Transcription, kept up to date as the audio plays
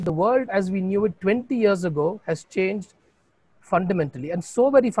the world as we knew it 20 years ago has changed fundamentally, and so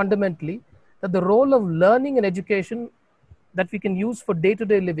very fundamentally that the role of learning and education that we can use for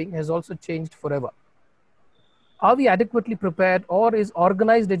day-to-day living has also changed forever. Are we adequately prepared, or is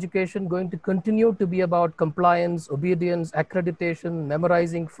organized education going to continue to be about compliance, obedience, accreditation,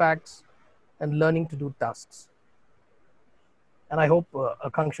 memorizing facts, and learning to do tasks? And I hope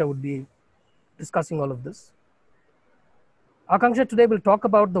Akanksha would be discussing all of this. Akanksha today will talk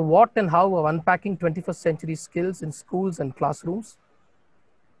about the what and how of unpacking 21st century skills in schools and classrooms.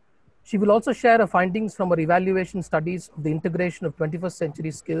 She will also share her findings from her evaluation studies of the integration of 21st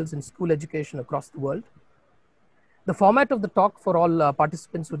century skills in school education across the world. The format of the talk for all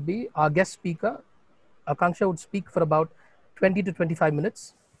participants would be our guest speaker, Akanksha, would speak for about 20 to 25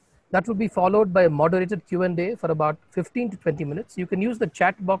 minutes. That would be followed by a moderated Q&A for about 15 to 20 minutes. You can use the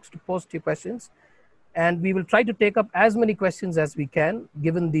chat box to post your questions, and we will try to take up as many questions as we can,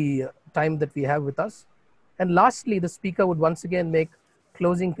 given the time that we have with us. And lastly, the speaker would once again make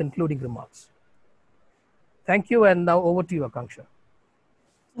closing, concluding remarks. Thank you, and now over to you, Akanksha.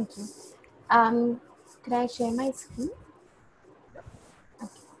 Thank you. Could I share my screen?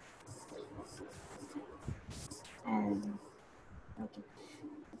 Okay. Okay.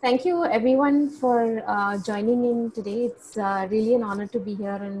 Thank you, everyone, for joining in today. It's really an honor to be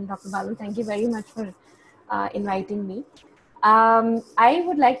here, and Dr. Balu, thank you very much for inviting me. I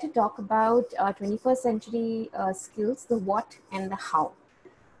would like to talk about 21st century skills, the what and the how.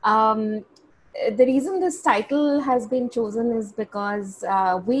 The reason this title has been chosen is because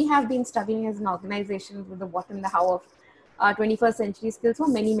we have been struggling as an organization with the what and the how of 21st century skills for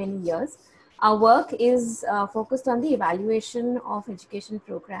many, many years. Our work is focused on the evaluation of education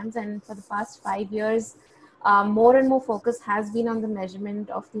programs, and for the past 5 years, more and more focus has been on the measurement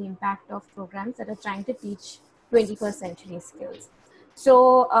of the impact of programs that are trying to teach 21st century skills.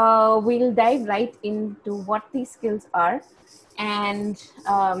 So we'll dive right into what these skills are and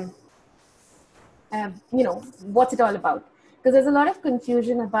what's it all about? Because there's a lot of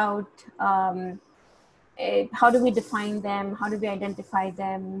confusion about how do we define them, how do we identify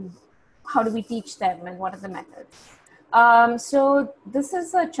them, how do we teach them, and what are the methods? So this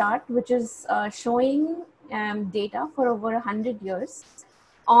is a chart which is showing data for over 100 years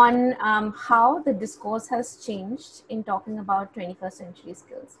on how the discourse has changed in talking about 21st century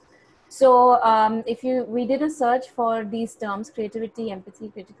skills. So we did a search for these terms: creativity, empathy,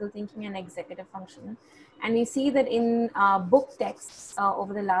 critical thinking, and executive function. And we see that in book texts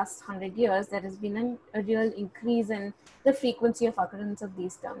over the last 100 years, there has been a real increase in the frequency of occurrence of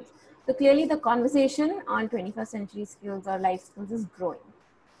these terms. So clearly the conversation on 21st century skills or life skills is growing.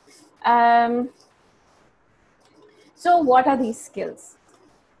 So what are these skills?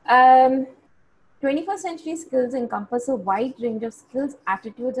 21st century skills encompass a wide range of skills,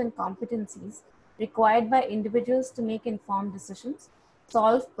 attitudes, and competencies required by individuals to make informed decisions,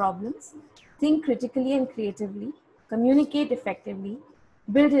 solve problems, think critically and creatively, communicate effectively,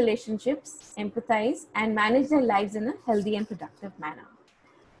 build relationships, empathize, and manage their lives in a healthy and productive manner.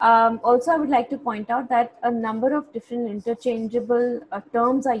 Also, I would like to point out that a number of different interchangeable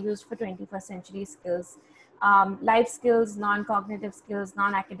terms are used for 21st century skills. Life skills, non-cognitive skills,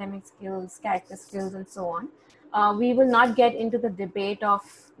 non-academic skills, character skills, and so on. We will not get into the debate of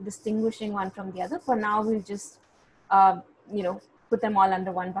distinguishing one from the other. For now, we'll just, put them all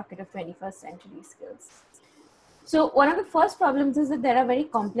under one bucket of 21st century skills. So one of the first problems is that there are very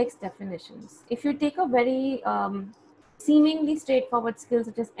complex definitions. If you take a very seemingly straightforward skill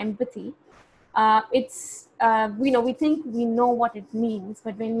such as empathy, we think we know what it means,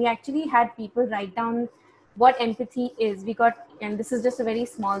 but when we actually had people write down what empathy is, we got, and this is just a very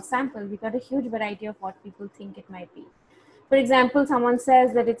small sample, we got a huge variety of what people think it might be. For example, someone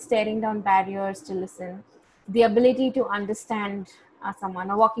says that it's tearing down barriers to listen, the ability to understand someone,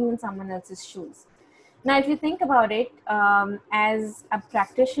 or walking in someone else's shoes. Now, if you think about it, as a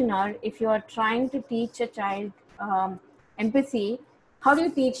practitioner, if you are trying to teach a child empathy, how do you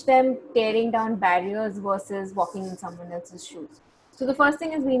teach them tearing down barriers versus walking in someone else's shoes? So the first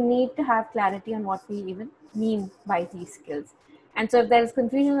thing is we need to have clarity on what we even mean by these skills. And so if there is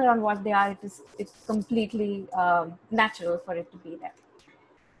confusion around what they are, it's completely natural for it to be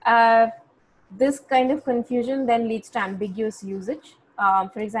there. This kind of confusion then leads to ambiguous usage.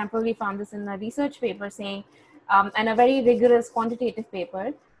 For example, we found this in a research paper saying, and a very rigorous quantitative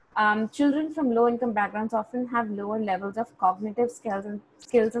paper, children from low-income backgrounds often have lower levels of cognitive skills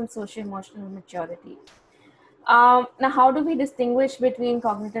and socio-emotional maturity. Now, how do we distinguish between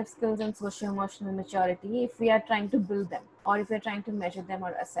cognitive skills and socio-emotional maturity if we are trying to build them, or if we're trying to measure them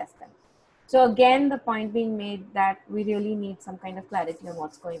or assess them? So again, the point being made that we really need some kind of clarity on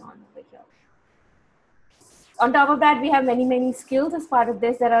what's going on over here. On top of that, we have many skills as part of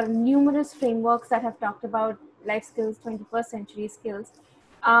this. There are numerous frameworks that have talked about life skills, 21st century skills.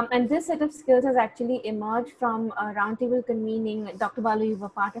 And this set of skills has actually emerged from a roundtable convening. Dr. Balu, you were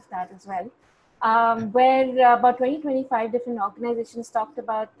part of that as well, where about 20-25 different organizations talked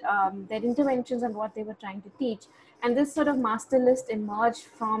about their interventions and what they were trying to teach. And this sort of master list emerged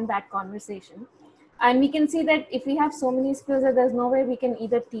from that conversation. And we can see that if we have so many skills that there's no way we can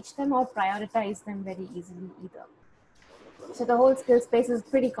either teach them or prioritize them very easily either. So the whole skill space is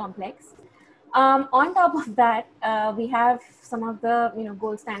pretty complex. On top of that, we have some of the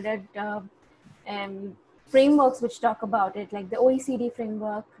gold standard frameworks which talk about it, like the OECD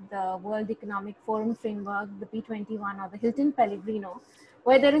framework, the World Economic Forum framework, the P21 or the Hilton Pellegrino,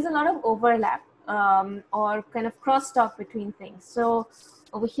 where there is a lot of overlap or kind of crosstalk between things. So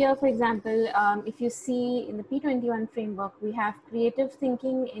over here, for example, if you see in the P21 framework, we have creative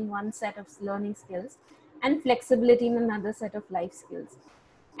thinking in one set of learning skills and flexibility in another set of life skills.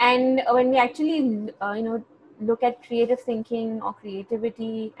 And when we actually, look at creative thinking or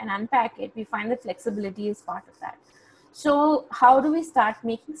creativity and unpack it, we find that flexibility is part of that. So how do we start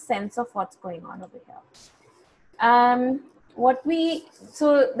making sense of what's going on over here?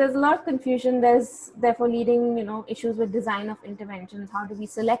 So there's a lot of confusion. There's therefore leading, issues with design of interventions. How do we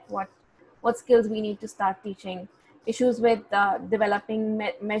select what skills we need to start teaching? Issues with developing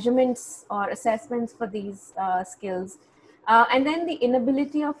measurements or assessments for these skills. And then the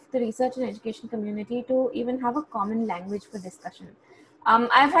inability of the research and education community to even have a common language for discussion.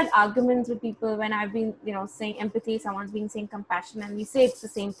 I've had arguments with people when I've been, saying empathy, someone's been saying compassion, and we say it's the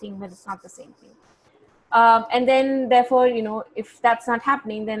same thing, but it's not the same thing. And then therefore, if that's not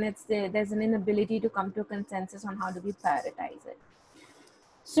happening, then there's an inability to come to a consensus on how do we prioritize it.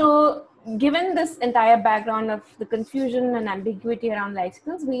 So given this entire background of the confusion and ambiguity around life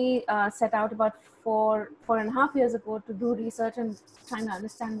skills, we set out about 4.5 years ago to do research and trying to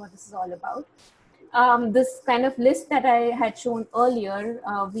understand what this is all about. This kind of list that I had shown earlier,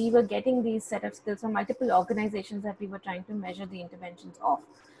 we were getting these set of skills from multiple organizations that we were trying to measure the interventions of.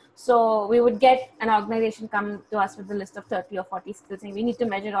 So we would get an organization come to us with a list of 30 or 40 skills saying we need to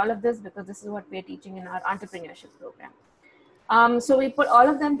measure all of this because this is what we're teaching in our entrepreneurship program. So we put all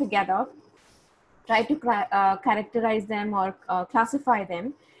of them together, try to characterize them or classify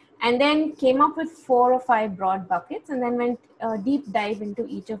them, and then came up with 4 or 5 broad buckets, and then went deep dive into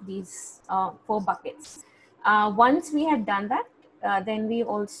each of these 4 buckets. Once we had done that, then we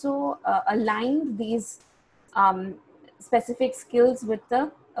also aligned these specific skills with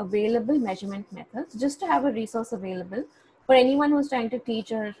the available measurement methods, just to have a resource available for anyone who's trying to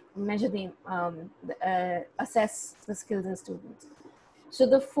teach or measure assess the skills in students. So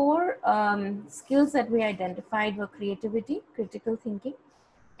the 4 skills that we identified were creativity, critical thinking,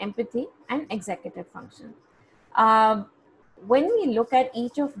 empathy, and executive function. When we look at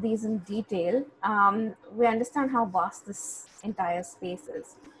each of these in detail, we understand how vast this entire space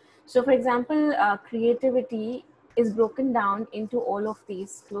is. So for example, creativity is broken down into all of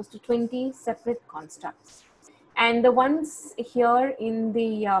these close to 20 separate constructs. And the ones here in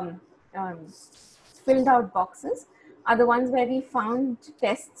the filled out boxes are the ones where we found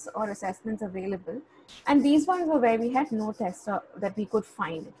tests or assessments available. And these ones were where we had no tests that we could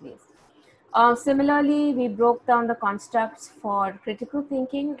find at least. Similarly, we broke down the constructs for critical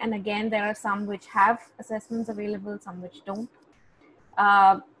thinking. And again, there are some which have assessments available, some which don't.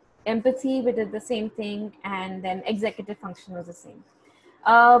 Empathy, we did the same thing. And then executive function was the same.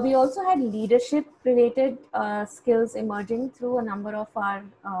 We also had leadership related skills emerging through a number of our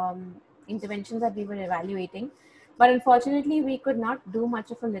interventions that we were evaluating. But unfortunately, we could not do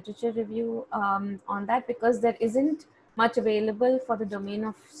much of a literature review on that because there isn't much available for the domain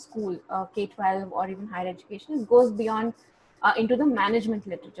of school, K-12 or even higher education. It goes beyond into the management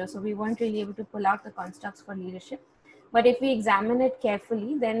literature. So we weren't really able to pull out the constructs for leadership. But if we examine it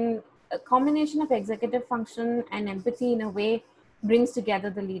carefully, then a combination of executive function and empathy in a way brings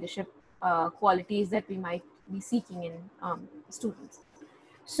together the leadership qualities that we might be seeking in students.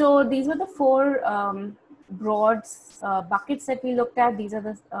 So these were the 4 broad buckets that we looked at. These are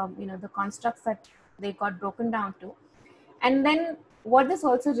the the constructs that they got broken down to. And then what this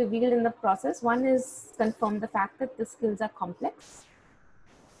also revealed in the process, one is confirm the fact that the skills are complex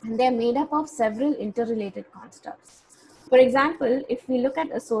and they're made up of several interrelated constructs. For example, if we look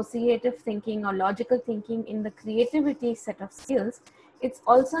at associative thinking or logical thinking in the creativity set of skills, it's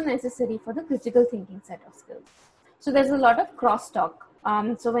also necessary for the critical thinking set of skills. So there's a lot of crosstalk.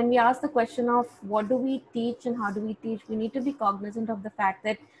 So when we ask the question of what do we teach and how do we teach, we need to be cognizant of the fact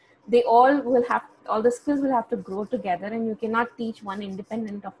that all the skills will have to grow together, and you cannot teach one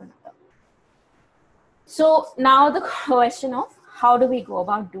independent of another. So now the question of how do we go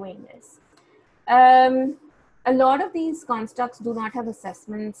about doing this? A lot of these constructs do not have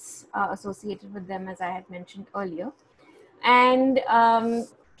assessments associated with them, as I had mentioned earlier. And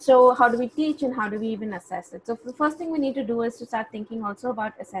so how do we teach, and how do we even assess it? So the first thing we need to do is to start thinking also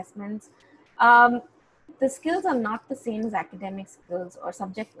about assessments. The skills are not the same as academic skills or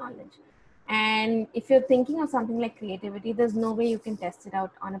subject knowledge. And if you're thinking of something like creativity, there's no way you can test it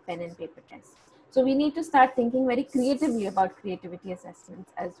out on a pen and paper test. So we need to start thinking very creatively about creativity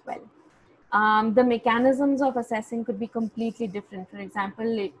assessments as well. The mechanisms of assessing could be completely different. For example,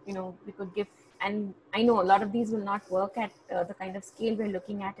 we could give, and I know a lot of these will not work at the kind of scale we're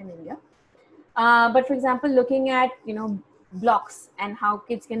looking at in India. But for example, looking at, blocks and how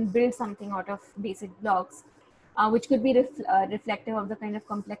kids can build something out of basic blocks, which could be reflective of the kind of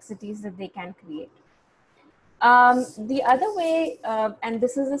complexities that they can create. The other way, and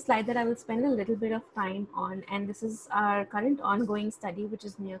this is a slide that I will spend a little bit of time on, and this is our current ongoing study, which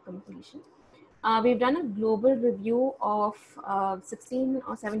is near completion. We've done a global review of 16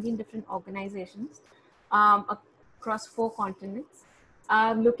 or 17 different organizations across 4 continents,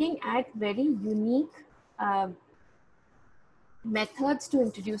 looking at very unique methods to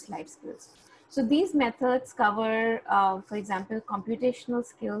introduce life skills. So these methods cover, for example, computational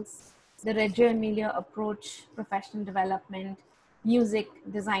skills, the Reggio Emilia approach, professional development, music,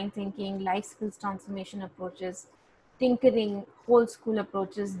 design thinking, life skills transformation approaches, tinkering, whole school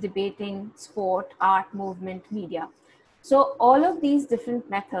approaches, debating, sport, art, movement, media. So all of these different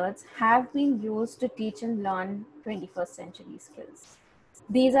methods have been used to teach and learn 21st century skills.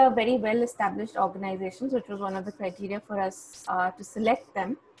 These are very well established organizations, which was one of the criteria for us to select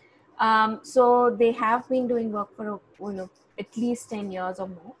them. So they have been doing work for at least 10 years or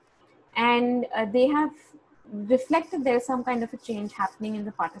more. And they have reflected there's some kind of a change happening in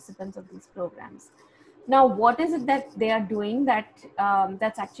the participants of these programs. Now, what is it that they are doing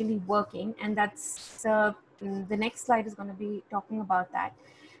that's actually working? And that's the next slide is going to be talking about that.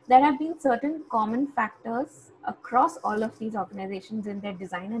 There have been certain common factors across all of these organizations in their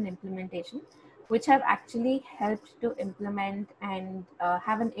design and implementation, which have actually helped to implement and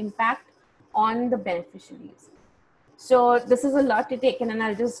have an impact on the beneficiaries. So this is a lot to take in, and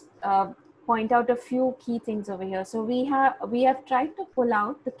I'll just point out a few key things over here. So we have tried to pull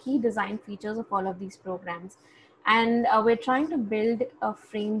out the key design features of all of these programs, and we're trying to build a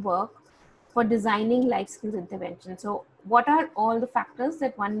framework for designing life skills intervention. So what are all the factors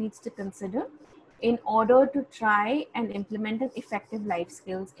that one needs to consider in order to try and implement an effective life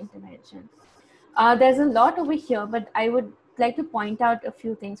skills intervention? There's a lot over here, but I would like to point out a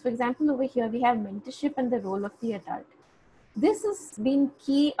few things. For example, over here, we have mentorship and the role of the adult. This has been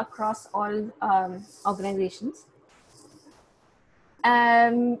key across all organizations.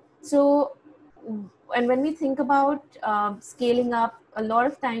 So, and when we think about scaling up, a lot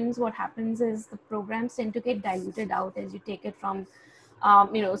of times what happens is the programs tend to get diluted out as you take it from,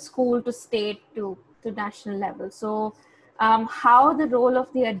 school to state to national level. So, how the role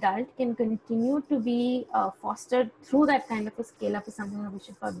of the adult can continue to be fostered through that kind of a scale up is something that we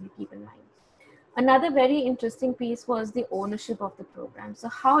should probably keep in mind. Another very interesting piece was the ownership of the program. So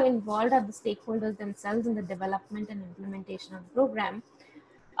how involved are the stakeholders themselves in the development and implementation of the program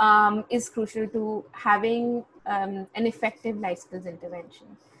is crucial to having an effective life skills intervention.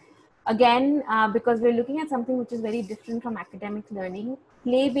 Again, because we're looking at something which is very different from academic learning,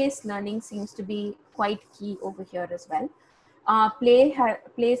 play-based learning seems to be quite key over here as well.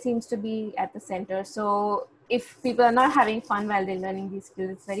 Play seems to be at the center. So if people are not having fun while they're learning these skills,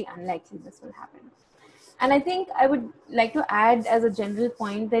 it's very unlikely this will happen. And I think I would like to add as a general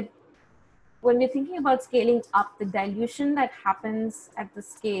point that when we're thinking about scaling up, the dilution that happens at the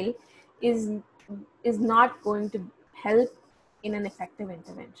scale is not going to help in an effective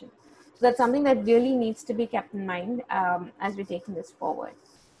intervention. So that's something that really needs to be kept in mind as we're taking this forward.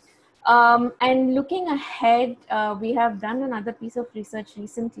 And looking ahead, we have done another piece of research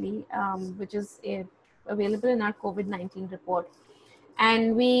recently, which is available in our COVID-19 report.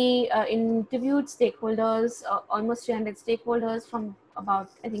 And we interviewed stakeholders, almost 300 stakeholders from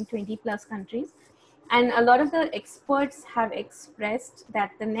about, I think, 20 plus countries. And a lot of the experts have expressed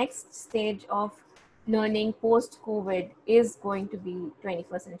that the next stage of learning post-COVID is going to be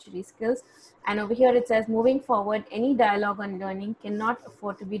 21st century skills. And over here it says, moving forward, any dialogue on learning cannot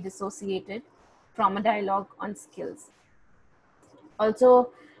afford to be dissociated from a dialogue on skills.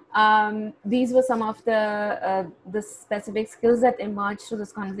 Also, these were some of the specific skills that emerged through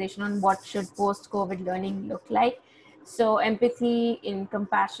this conversation on what should post-COVID learning look like. So empathy, in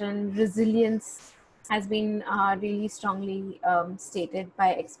compassion, resilience has been really strongly stated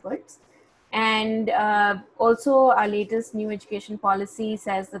by experts. And also our latest new education policy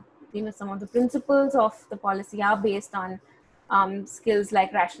says that some of the principles of the policy are based on skills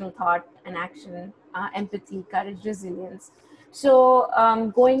like rational thought and action, empathy, courage, resilience. So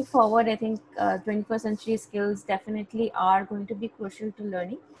going forward, I think 21st century skills definitely are going to be crucial to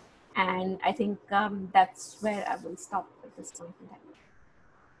learning. And I think that's where I will stop at this point in time.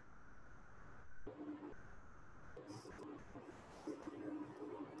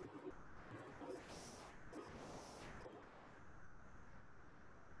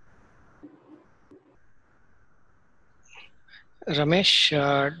 Ramesh,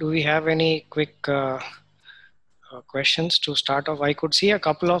 do we have any quick questions to start off? I could see a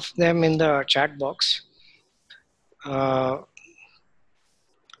couple of them in the chat box.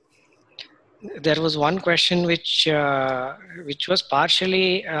 There was one question which was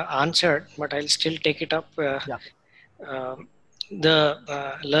partially answered, but I'll still take it up. Yeah. The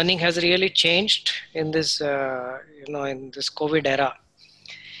learning has really changed in this, in this COVID era.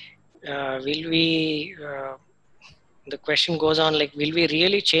 Will we? The question goes on like, will we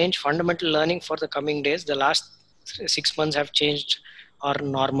really change fundamental learning for the coming days? The last 6 months have changed our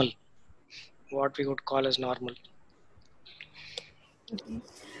normal, what we would call as normal.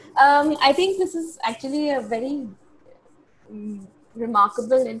 I think this is actually a very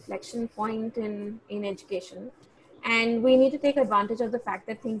remarkable inflection point in education. And we need to take advantage of the fact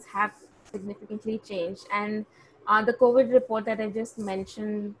that things have significantly changed. And the COVID report that I just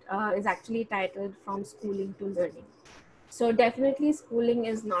mentioned is actually titled From Schooling to Learning. So definitely schooling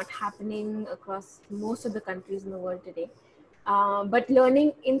is not happening across most of the countries in the world today. But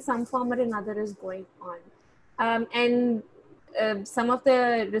learning in some form or another is going on. And some of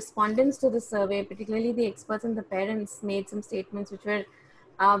the respondents to the survey, particularly the experts and the parents, made some statements which were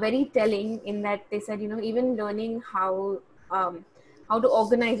very telling, in that they said, even learning how to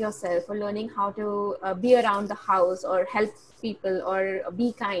organize yourself, or learning how to be around the house or help people or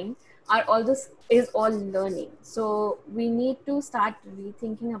be kind, are all this is all learning. So we need to start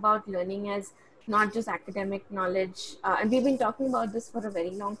rethinking about learning as not just academic knowledge. And we've been talking about this for a very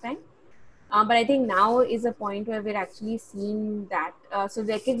long time. But I think now is a point where we're actually seeing that. So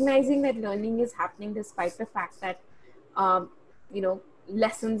recognizing that learning is happening despite the fact that, um,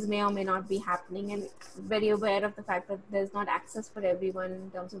 lessons may or may not be happening, and very aware of the fact that there's not access for everyone in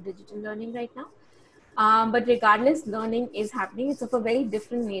terms of digital learning right now. But regardless, learning is happening. It's of a very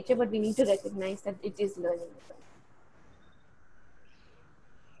different nature, but we need to recognize that it is learning.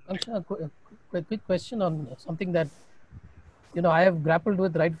 Akanksha, a quick question on something that I have grappled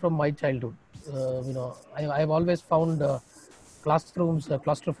with right from my childhood. I've always found classrooms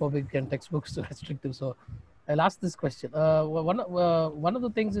claustrophobic and textbooks restrictive. So I'll ask this question. One of the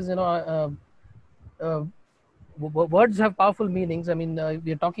things is uh, words have powerful meanings. I mean,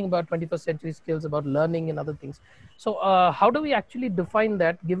 we're talking about 21st century skills, about learning and other things. So how do we actually define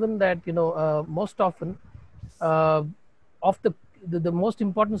that, given that most often uh, of the most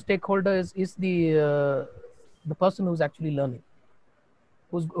important stakeholder is the person who's actually learning,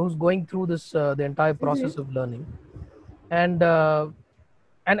 who's going through this the entire process of learning, and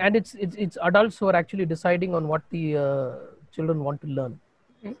and it's adults who are actually deciding on what the children want to learn.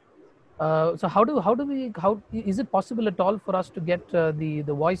 Mhm. So how is it possible at all for us to get the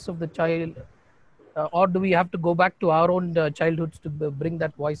voice of the child, or do we have to go back to our own childhoods to bring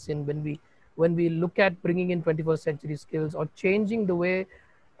that voice in when we look at bringing in 21st century skills or changing the way,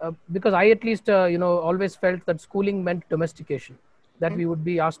 because I at least always felt that schooling meant domestication, that we would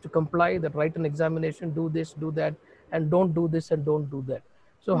be asked to comply, that write an examination, do this, do that, and don't do this and don't do that.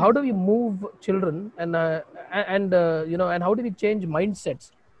 So how do we move children, and how do we change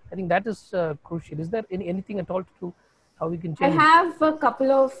mindsets? I think that is crucial. Is there anything at all to do how we can I change? have a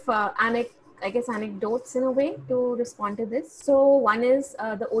couple of anecdotes in a way to respond to this. So one is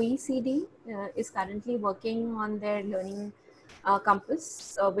the OECD is currently working on their learning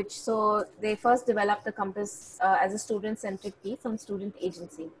compass, which so they first developed the compass as a student-centric piece on student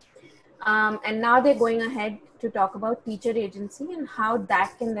agency. And now they're going ahead to talk about teacher agency and how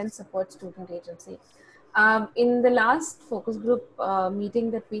that can then support student agency. In the last focus group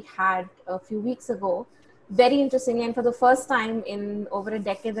meeting that we had a few weeks ago, very interestingly, and for the first time in over a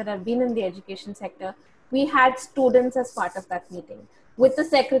decade that I've been in the education sector, we had students as part of that meeting with the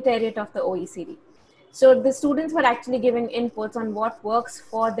secretariat of the OECD. So the students were actually giving inputs on what works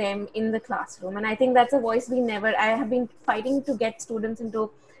for them in the classroom. And I think that's a voice I have been fighting to get students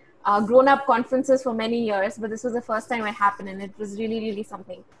into grown-up conferences for many years, but this was the first time it happened, and it was really, really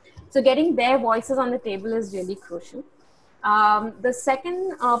something. So getting their voices on the table is really crucial. The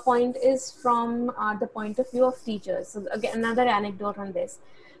second point is from the point of view of teachers. So again, another anecdote on this.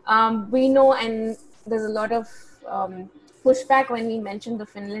 We know, and there's a lot of pushback when we mention the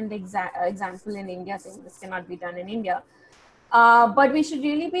Finland example in India, saying this cannot be done in India. But we should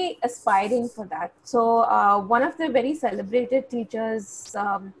really be aspiring for that. So one of the very celebrated teachers,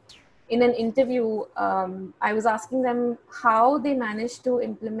 in an interview, I was asking them how they managed to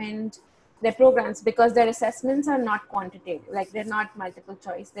implement their programs, because their assessments are not quantitative, like they're not multiple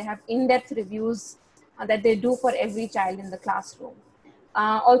choice. They have in-depth reviews that they do for every child in the classroom.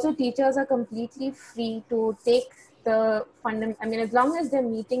 Also, teachers are completely free to take the I mean, as long as they're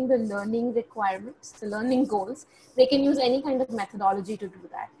meeting the learning requirements, the learning goals, they can use any kind of methodology to do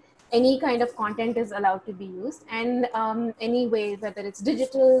that. Any kind of content is allowed to be used, and any way, whether it's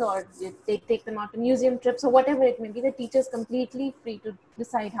digital or they take them out to museum trips or whatever it may be, the teacher's completely free to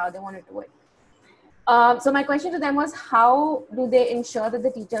decide how they want to do it. So my question to them was, how do they ensure that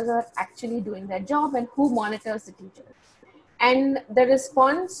the teachers are actually doing their job, and who monitors the teachers? And the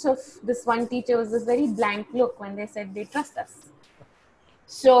response of this one teacher was this very blank look when they said they trust us.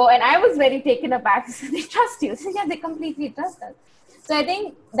 So, and I was very taken aback. So they trust you. So yeah, they completely trust us. So I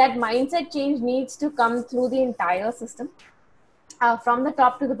think that mindset change needs to come through the entire system, from the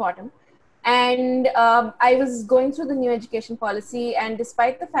top to the bottom. And I was going through the new education policy, and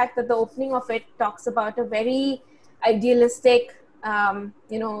despite the fact that the opening of it talks about a very idealistic,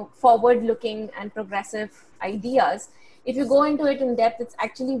 forward-looking and progressive ideas, if you go into it in depth, it's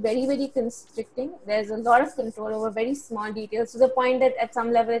actually very, very constricting. There's a lot of control over very small details, to the point that at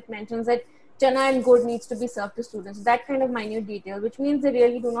some level it mentions that chana and good needs to be served to students. That kind of minute detail, which means they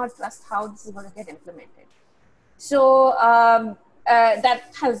really do not trust how this is going to get implemented. So that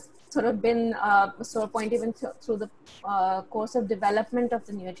has sort of been a sore point even through the course of development of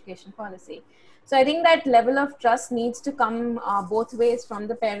the new education policy. So I think that level of trust needs to come both ways, from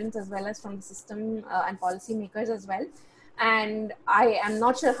the parents as well as from the system and policy makers as well. And I am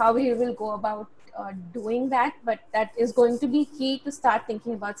not sure how we will go about doing that, but that is going to be key to start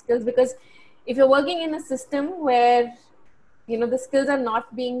thinking about skills, because if you're working in a system where the skills are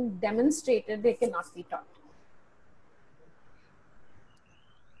not being demonstrated, they cannot be taught.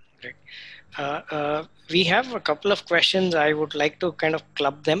 Great. We have a couple of questions. I would like to kind of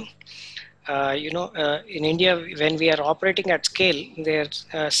club them. In India, when we are operating at scale, there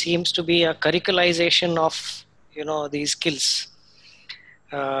seems to be a curriculization of these skills.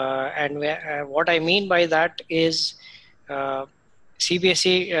 What I mean by that is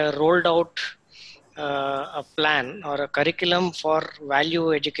CBSE rolled out a plan or a curriculum for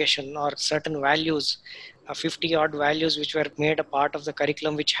value education, or certain values, 50 odd values which were made a part of the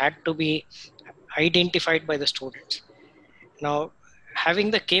curriculum, which had to be identified by the students. Now,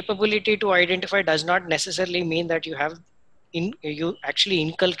 having the capability to identify does not necessarily mean that you actually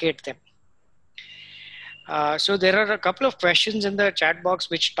inculcate them. So there are a couple of questions in the chat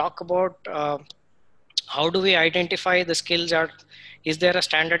box which talk about how do we identify the skills. Is there a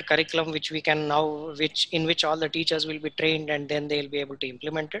standard curriculum which we can now, in which all the teachers will be trained and then they'll be able to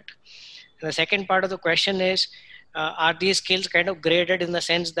implement it? And the second part of the question is, are these skills kind of graded in the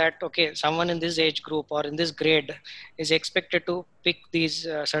sense that, okay, someone in this age group or in this grade is expected to pick these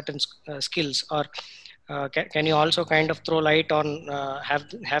certain skills, or can you also kind of throw light on have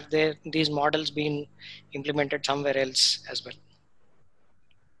these models been implemented somewhere else as well?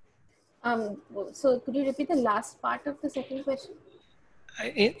 So could you repeat the last part of the second question?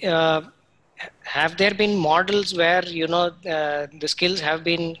 Have there been models where the skills have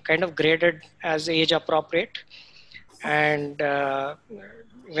been kind of graded as age appropriate, and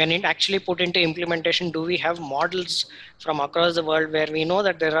when it actually put into implementation, do we have models from across the world where we know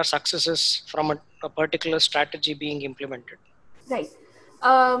that there are successes from a particular strategy being implemented? Right.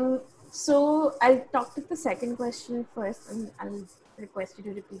 So I'll talk to the second question first, and I'll request you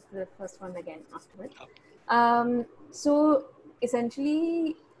to repeat the first one again afterwards. So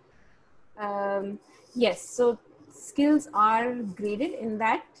essentially, yes, so skills are graded in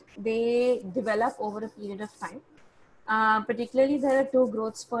that they develop over a period of time. Particularly, there are two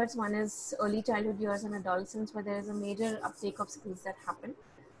growth spurts. One is early childhood years and adolescence, where there is a major uptake of skills that happen.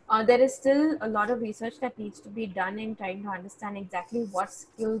 There is still a lot of research that needs to be done in trying to understand exactly what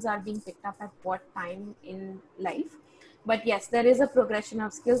skills are being picked up at what time in life. But yes, there is a progression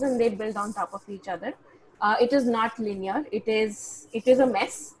of skills, and they build on top of each other. It is not linear. It is a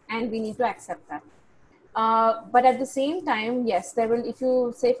mess, and we need to accept that. But at the same time, yes, there will, if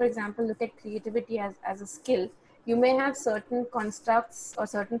you say, for example, look at creativity as a skill, you may have certain constructs or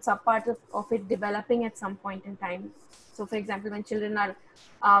certain subparts of it developing at some point in time. So for example, when children are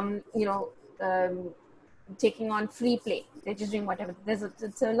um, taking on free play, they're just doing whatever,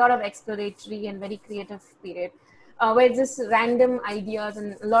 it's a lot of exploratory and very creative period, where it's just random ideas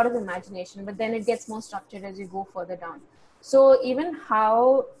and a lot of imagination, but then it gets more structured as you go further down. So even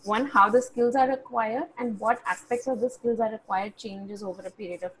how the skills are acquired and what aspects of the skills are acquired changes over a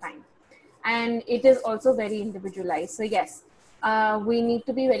period of time, and it is also very individualized. So yes, we need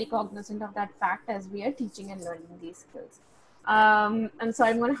to be very cognizant of that fact as we are teaching and learning these skills. And so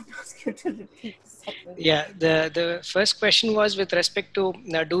I'm going to have to ask you to repeat the second. Yeah, the first question was with respect to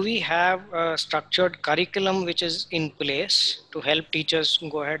do we have a structured curriculum which is in place to help teachers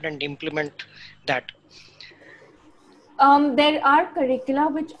go ahead and implement that? There are curricula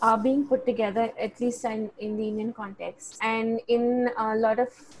which are being put together, at least in the Indian context, and in a lot of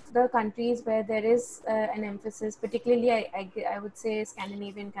the countries where there is an emphasis, particularly I would say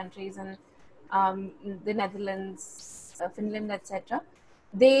Scandinavian countries and the Netherlands, Finland, etc.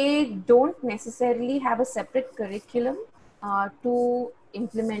 They don't necessarily have a separate curriculum to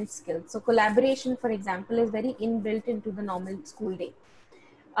implement skills. So collaboration, for example, is very inbuilt into the normal school day.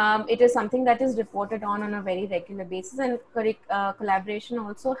 It is something that is reported on a very regular basis, and collaboration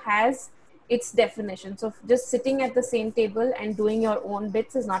also has its definition. So just sitting at the same table and doing your own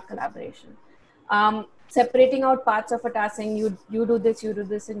bits is not collaboration. Separating out parts of a task, saying you do this, you do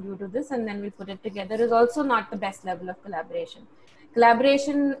this, and you do this, and then we put it together, is also not the best level of collaboration.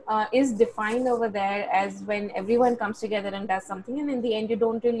 Collaboration is defined over there as when everyone comes together and does something, and in the end you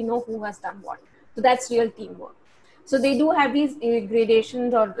don't really know who has done what. So that's real teamwork. So they do have these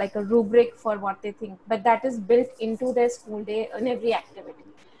gradations or like a rubric for what they think, but that is built into their school day in every activity.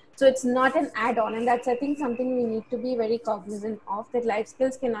 So it's not an add-on, and that's, I think, something we need to be very cognizant of, that life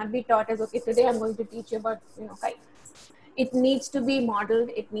skills cannot be taught as, okay, today I'm going to teach you about kindness. It needs to be modeled,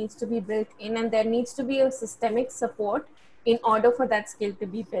 it needs to be built in, and there needs to be a systemic support in order for that skill to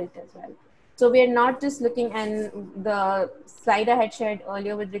be built as well. So we are not just looking, and the slide I had shared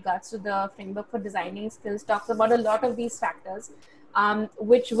earlier with regards to the framework for designing skills talks about a lot of these factors,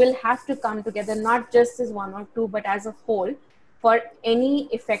 which will have to come together, not just as one or two, but as a whole, for any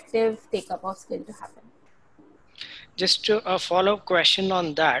effective take-up of skill to happen. Just a follow-up question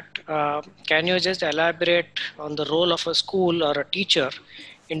on that. Can you just elaborate on the role of a school or a teacher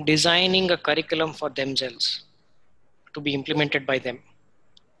in designing a curriculum for themselves to be implemented by them?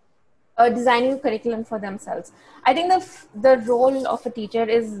 Designing a curriculum for themselves. I think the role of a teacher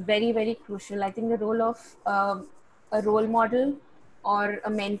is very, very crucial. I think the role of a role model or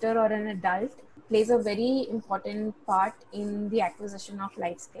a mentor or an adult plays a very important part in the acquisition of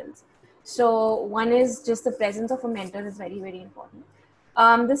life skills. So one is just the presence of a mentor is very, very important.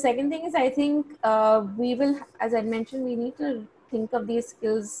 The second thing is, I think we will, as I mentioned, we need to think of these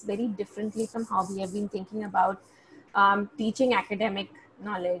skills very differently from how we have been thinking about teaching academic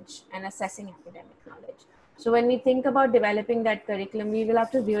knowledge and assessing academic knowledge. So when we think about developing that curriculum, we will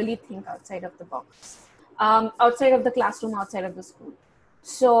have to really think outside of the box, outside of the classroom, outside of the school.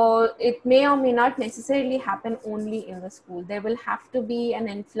 So it may or may not necessarily happen only in the school. There will have to be an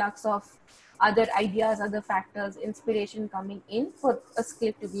influx of other ideas, other factors, inspiration coming in for a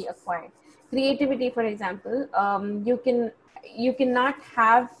skill to be acquired. Creativity, for example, you cannot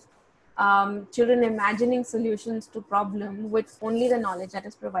have children imagining solutions to problem with only the knowledge that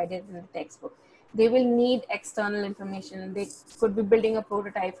is provided in the textbook. They will need external information. They could be building a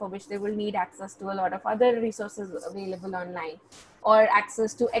prototype for which they will need access to a lot of other resources available online, or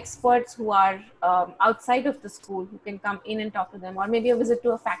access to experts who are outside of the school who can come in and talk to them, or maybe a visit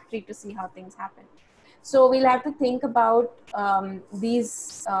to a factory to see how things happen. So we'll have to think about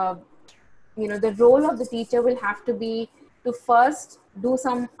these the role of the teacher will have to be to first do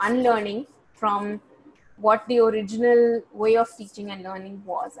some unlearning from what the original way of teaching and learning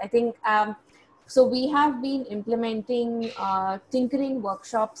was. I think so we have been implementing tinkering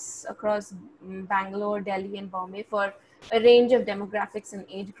workshops across Bangalore, Delhi, and Bombay for a range of demographics and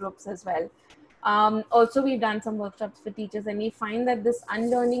age groups as well. Also, we've done some workshops for teachers, and we find that this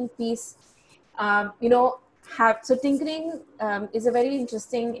unlearning piece, um, you know, so tinkering is a very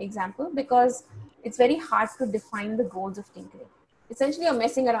interesting example because it's very hard to define the goals of tinkering. Essentially, you're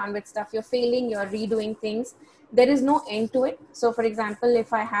messing around with stuff, you're failing, you're redoing things. There is no end to it. So, for example,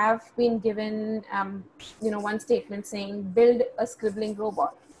 if I have been given, one statement saying, build a scribbling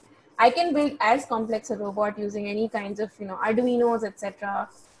robot, I can build as complex a robot using any kinds of, Arduinos, etc.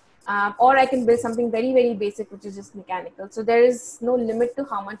 Or I can build something very, very basic, which is just mechanical. So there is no limit to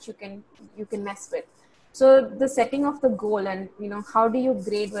how much you can mess with. So the setting of the goal and how do you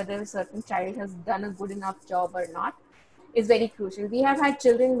grade whether a certain child has done a good enough job or not is very crucial. We have had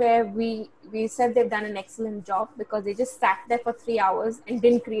children where we said they've done an excellent job because they just sat there for 3 hours and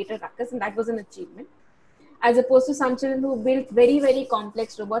didn't create a ruckus, and that was an achievement. As opposed to some children who built very, very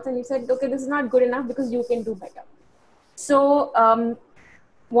complex robots, and you said, okay, this is not good enough because you can do better. So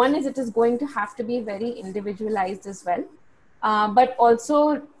one is, it is going to have to be very individualized as well, but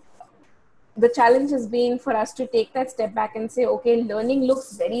also the challenge has been for us to take that step back and say, okay, learning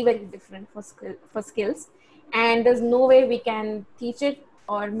looks very, very different for skills, and there's no way we can teach it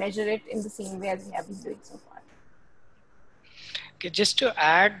or measure it in the same way as we have been doing so far. Okay, just to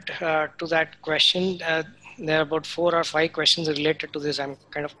add to that question, there are about 4 or 5 questions related to this. I'm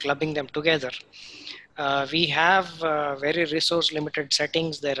kind of clubbing them together. We have very resource limited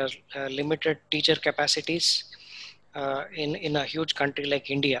settings. There are limited teacher capacities in a huge country like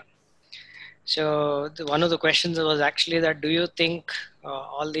India. So one of the questions was actually that, do you think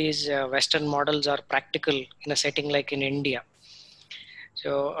all these Western models are practical in a setting like in India?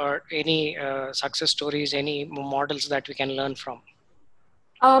 So are any success stories, any models that we can learn from?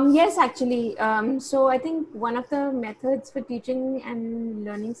 Yes, actually. So I think one of the methods for teaching and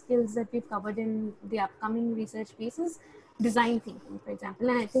learning skills that we've covered in the upcoming research piece is design thinking, for example.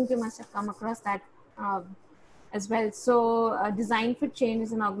 And I think you must have come across that as well. So Design for Change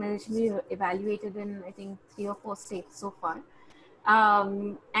is an organization we evaluated in, I think, 3 or 4 states so far.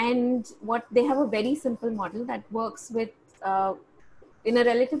 And what they have a very simple model that works with in a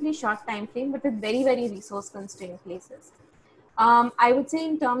relatively short time frame, but with very, very resource constrained places. I would say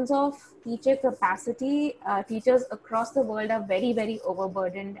in terms of teacher capacity, teachers across the world are very, very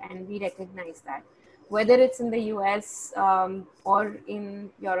overburdened, and we recognize that. Whether it's in the US or in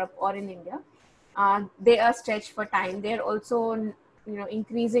Europe or in India, they are stretched for time. They're also,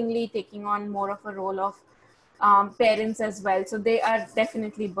 increasingly taking on more of a role of parents as well. So they are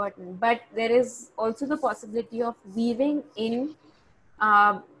definitely burdened. But there is also the possibility of weaving in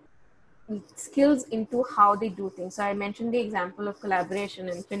uh, skills into how they do things. So I mentioned the example of collaboration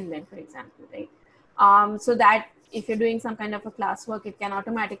in Finland, for example, right? So that if you're doing some kind of a classwork, it can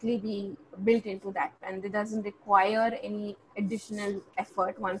automatically be built into that, and it doesn't require any additional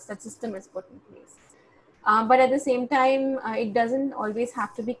effort once that system is put in place. But at the same time, it doesn't always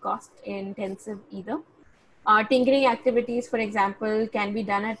have to be cost intensive either. Tinkering activities, for example, can be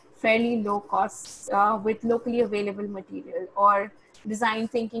done at fairly low costs with locally available material, or design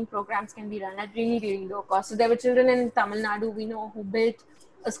thinking programs can be run at really, really low cost. So there were children in Tamil Nadu, we know, who built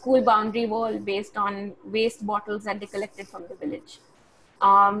a school boundary wall based on waste bottles that they collected from the village.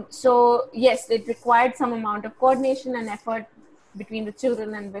 So yes, it required some amount of coordination and effort between the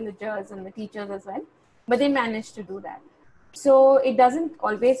children and villagers and the teachers as well, but they managed to do that. So it doesn't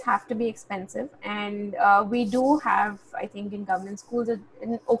always have to be expensive, and we do have, I think, in government schools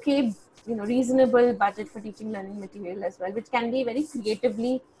an okay, reasonable budget for teaching learning material as well, which can be very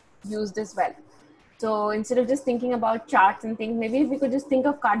creatively used as well. So instead of just thinking about charts and things, maybe if we could just think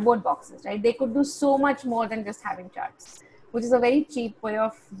of cardboard boxes, right? They could do so much more than just having charts, which is a very cheap way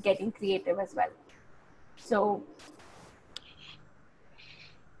of getting creative as well. So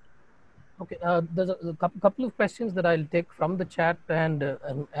Okay, there's a couple of questions that I'll take from the chat and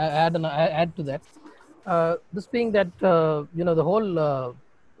add to that. This being that the whole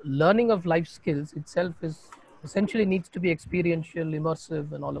learning of life skills itself is essentially needs to be experiential,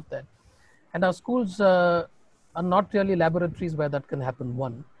 immersive, and all of that. And our schools are not really laboratories where that can happen.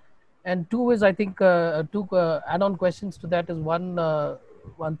 One, and two is, I think, two add-on questions to that is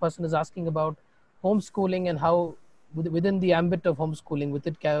one person is asking about homeschooling and how within the ambit of homeschooling, with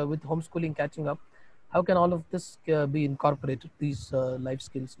homeschooling catching up, how can all of this be incorporated, these life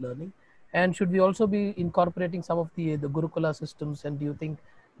skills learning, and should we also be incorporating some of the Gurukula systems, and do you think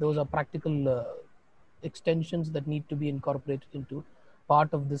those are practical extensions that need to be incorporated into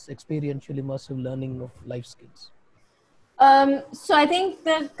part of this experiential immersive learning of life skills? So I think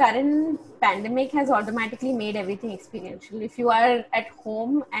the current pandemic has automatically made everything experiential. If you are at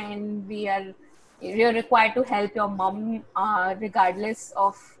home and you're required to help your mom, regardless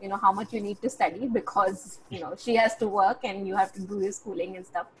of how much you need to study, because she has to work and you have to do your schooling and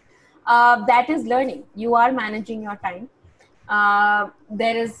stuff. That is learning. You are managing your time.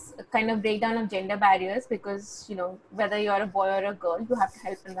 There is a kind of breakdown of gender barriers, because whether you're a boy or a girl, you have to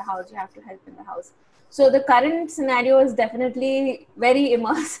help in the house. You have to help in the house. So the current scenario is definitely very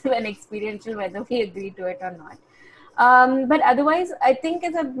immersive and experiential, whether we agree to it or not. But otherwise, I think,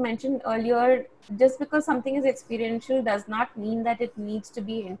 as I've mentioned earlier, just because something is experiential does not mean that it needs to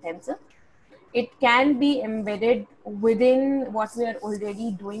be intensive. It can be embedded within what we are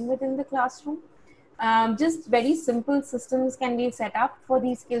already doing within the classroom. just very simple systems can be set up for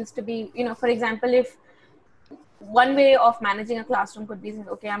these skills to be, for example, if one way of managing a classroom could be,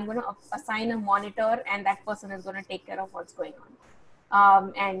 okay, I'm going to assign a monitor and that person is going to take care of what's going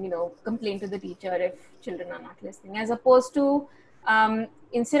on. And complain to the teacher if children are not listening, as opposed to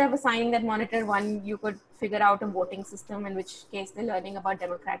instead of assigning that monitor one, you could figure out a voting system, in which case they're learning about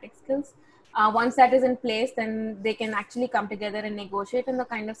democratic skills. Once that is in place, then they can actually come together and negotiate on the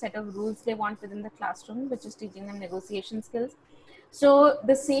kind of set of rules they want within the classroom, which is teaching them negotiation skills. So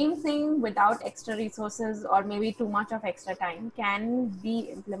the same thing without extra resources or maybe too much of extra time can be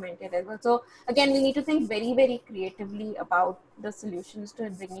implemented as well. So again, we need to think very, very creatively about the solutions to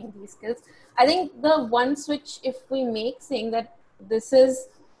bringing these skills. I think the one switch, if we make, saying that this is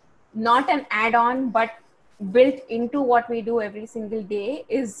not an add-on but built into what we do every single day,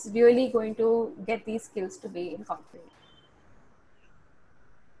 is really going to get these skills to be incorporated.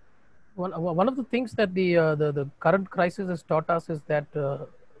 One of the things that the current crisis has taught us is that the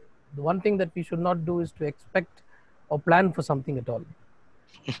one thing that we should not do is to expect or plan for something at all.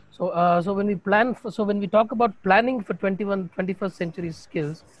 So when we when we talk about planning for 21st century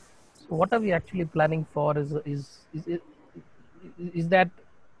skills, so what are we actually planning for? Is that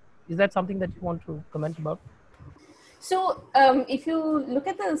something that you want to comment about? So if you look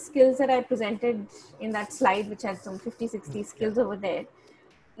at the skills that I presented in that slide, which had some 50, 60 skills over there,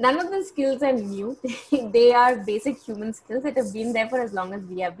 none of the skills are new. They are basic human skills that have been there for as long as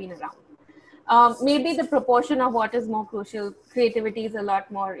we have been around. Maybe the proportion of what is more crucial, creativity is a lot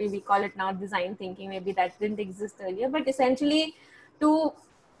more, we call it now design thinking, maybe that didn't exist earlier, but essentially to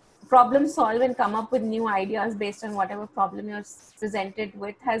problem solve and come up with new ideas based on whatever problem you're presented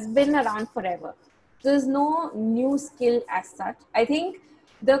with has been around forever. There's no new skill as such. I think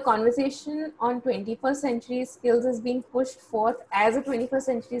the conversation on 21st century skills is being pushed forth as a 21st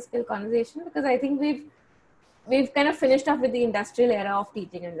century skill conversation, because I think we've kind of finished off with the industrial era of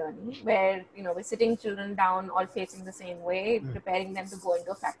teaching and learning, where we're sitting children down all facing the same way, preparing them to go into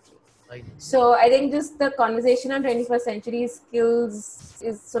a factory. Right. So I think just the conversation on 21st century skills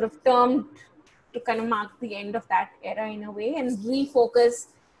is sort of termed to kind of mark the end of that era in a way, and refocus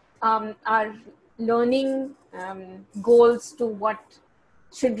our learning goals to what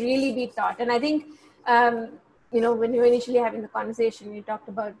should really be taught. And I think when you were initially having the conversation, you talked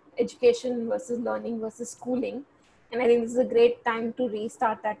about education versus learning versus schooling. And I think this is a great time to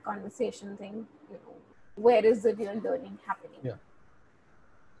restart that conversation thing. Where is the real learning happening? Yeah.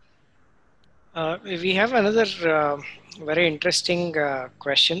 We have another very interesting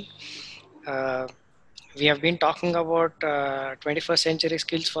question. We have been talking about 21st century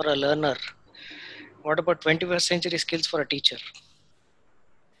skills for a learner. What about 21st century skills for a teacher?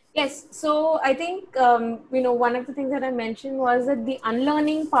 Yes. So I think, one of the things that I mentioned was that the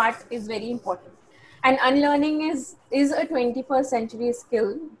unlearning part is very important. And unlearning is a 21st century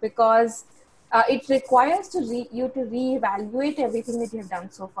skill, because it requires you to reevaluate everything that you have done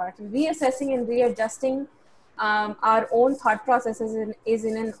so far. So reassessing and readjusting our own thought processes is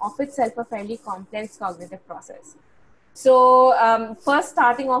in and of itself a fairly complex cognitive process. So first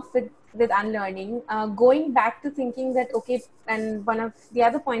starting off with unlearning, going back to thinking that, okay, and one of the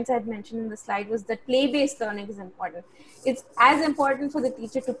other points I had mentioned in the slide was that play-based learning is important. It's as important for the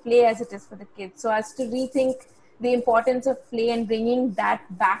teacher to play as it is for the kids. So as to rethink the importance of play and bringing that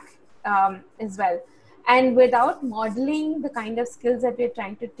back as well. And without modeling the kind of skills that we're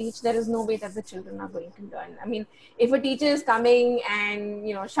trying to teach, there is no way that the children are going to learn. I mean, if a teacher is coming and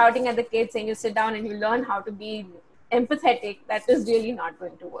shouting at the kids saying you sit down and you learn how to be empathetic, that is really not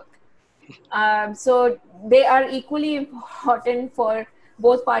going to work. So they are equally important for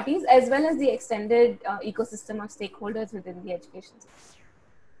both parties, as well as the extended ecosystem of stakeholders within the education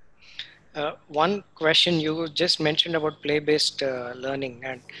system. One question you just mentioned about play-based learning,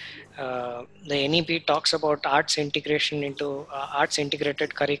 and the NEP talks about arts integration into arts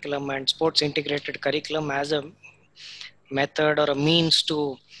integrated curriculum and sports integrated curriculum as a method or a means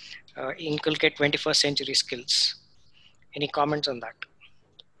to inculcate 21st century skills. Any comments on that?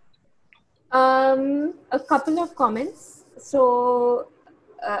 A couple of comments. So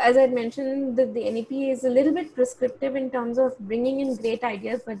as I mentioned, the NEP is a little bit prescriptive in terms of bringing in great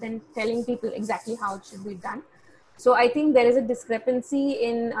ideas, but then telling people exactly how it should be done. So I think there is a discrepancy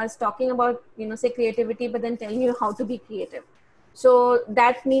in us talking about, say creativity, but then telling you how to be creative. So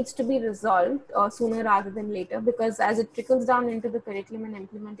that needs to be resolved sooner rather than later, because as it trickles down into the curriculum and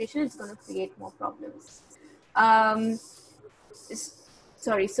implementation, it's going to create more problems.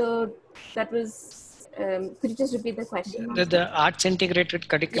 Sorry, so that was, could you just repeat the question? The arts integrated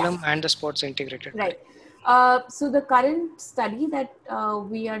curriculum and the sports integrated. Right. So the current study that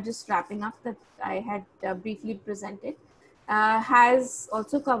we are just wrapping up, that I had briefly presented, has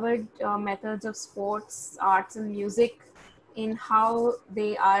also covered methods of sports, arts, and music in how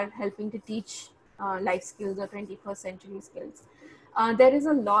they are helping to teach life skills or 21st century skills. There is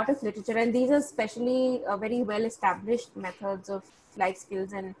a lot of literature, and these are especially very well established methods of life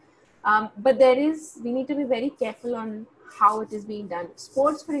skills. And but we need to be very careful on how it is being done.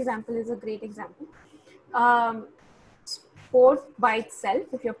 Sports, for example, is a great example. um, Sport by itself,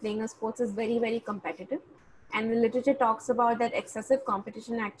 if you're playing a sports, is very, very competitive. And the literature talks about that excessive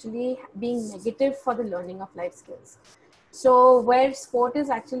competition actually being negative for the learning of life skills. So, where sport is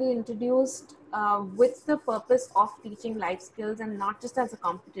actually introduced with the purpose of teaching life skills and not just as a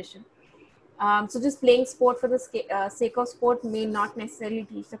competition. So, just playing sport for the sake of sport may not necessarily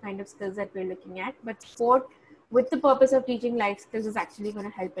teach the kind of skills that we're looking at, but sport with the purpose of teaching life skills is actually going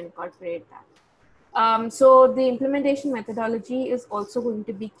to help incorporate that. So the implementation methodology is also going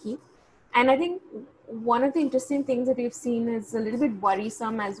to be key. And I think one of the interesting things that we've seen is a little bit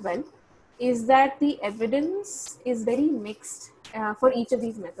worrisome as well, is that the evidence is very mixed for each of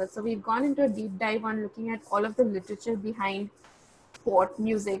these methods. So we've gone into a deep dive on looking at all of the literature behind sport,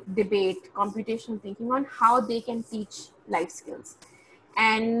 music, debate, computational thinking on how they can teach life skills.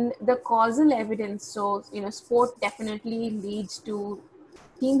 And the causal evidence, so sport definitely leads to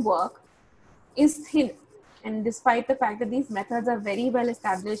teamwork, is thin. And despite the fact that these methods are very well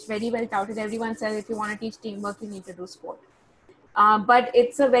established, very well touted, everyone says if you want to teach teamwork, you need to do sport. But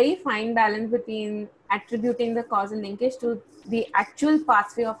it's a very fine balance between attributing the causal linkage to the actual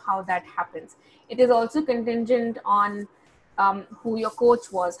pathway of how that happens. It is also contingent on who your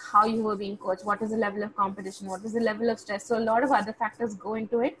coach was, how you were being coached, what is the level of competition, what is the level of stress. So a lot of other factors go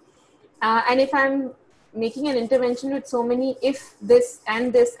into it. And if I'm making an intervention with so many if this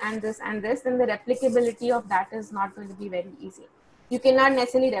and this and this and this, then the replicability of that is not going to be very easy. You cannot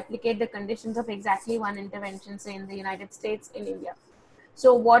necessarily replicate the conditions of exactly one intervention, say in the United States, in India.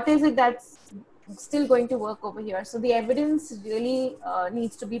 So what is it that's still going to work over here? So the evidence really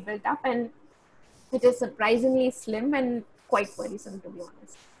needs to be built up, and it is surprisingly slim and quite worrisome, to be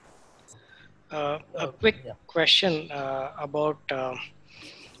honest. A quick question about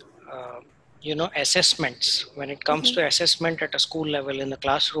assessments. When it comes to assessment at a school level in the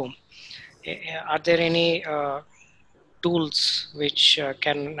classroom, are there any tools which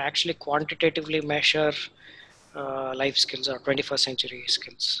can actually quantitatively measure life skills or 21st century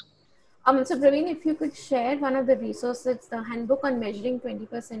skills? So Praveen, if you could share one of the resources, the Handbook on Measuring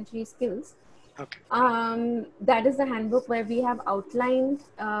 21st Century Skills. Okay. That is the handbook where we have outlined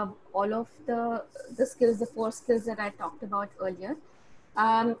all of the skills, the 4 skills that I talked about earlier.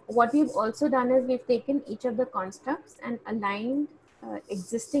 What we've also done is we've taken each of the constructs and aligned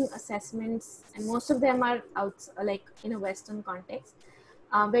existing assessments, and most of them are like in a Western context.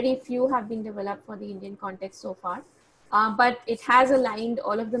 Very few have been developed for the Indian context so far. But it has aligned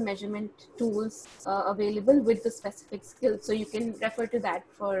all of the measurement tools available with the specific skills. So you can refer to that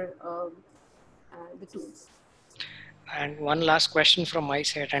for the tools. And one last question from my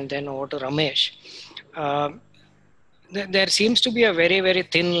side, and then over to Ramesh. There seems to be a very, very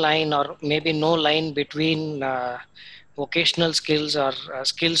thin line, or maybe no line, between vocational skills or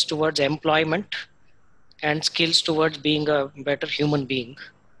skills towards employment and skills towards being a better human being.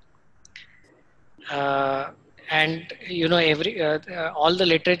 And all the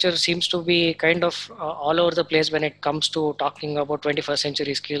literature seems to be kind of all over the place when it comes to talking about 21st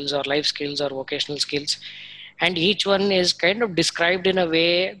century skills or life skills or vocational skills, and each one is kind of described in a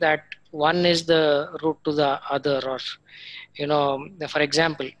way that one is the route to the other. Or for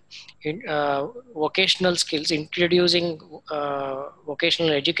example, vocational skills, introducing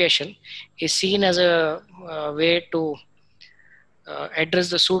vocational education is seen as a way to address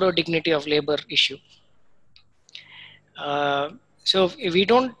the pseudo dignity of labor issue. So we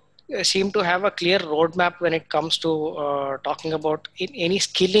don't seem to have a clear roadmap when it comes to talking about any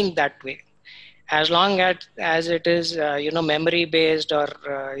skilling that way. As long as it is memory based or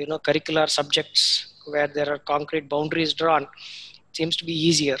curricular subjects where there are concrete boundaries drawn, it seems to be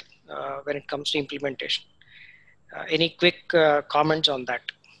easier when it comes to implementation. Any quick comments on that?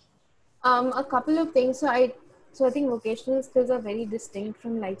 A couple of things. So I think vocational skills are very distinct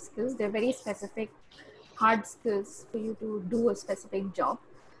from life skills. They're very specific, hard skills for you to do a specific job.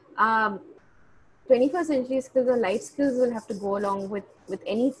 21st century skills or life skills will have to go along with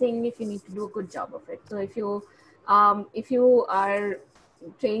anything if you need to do a good job of it. So if you are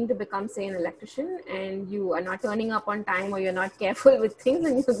trained to become, say, an electrician, and you are not turning up on time, or you're not careful with things,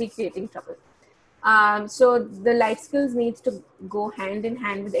 then you'll be creating trouble. So the life skills needs to go hand in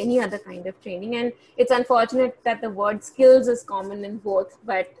hand with any other kind of training, and it's unfortunate that the word skills is common in both,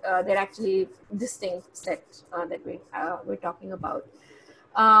 but they're actually distinct sets that we're talking about.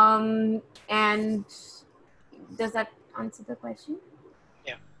 And does that answer the question?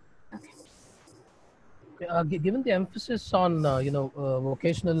 Yeah. Okay. Given the emphasis on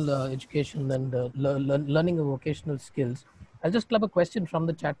vocational education and learning of vocational skills, I'll just club a question from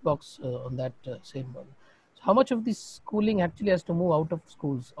the chat box on that same one. So how much of this schooling actually has to move out of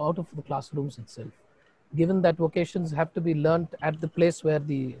schools, out of the classrooms itself, given that vocations have to be learnt at the place where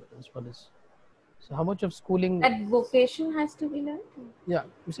the this one is? So how much of schooling? That vocation has to be learned. Yeah,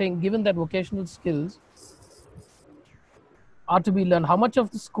 I'm saying given that vocational skills are to be learned, how much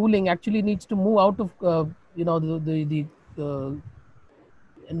of the schooling actually needs to move out of the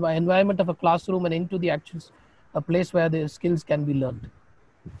environment of a classroom and into the actual a place where the skills can be learned?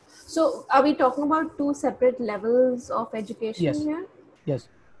 So are we talking about two separate levels of education Yes, here? yes.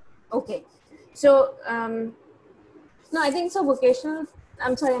 Okay. So no, I think so. Vocational.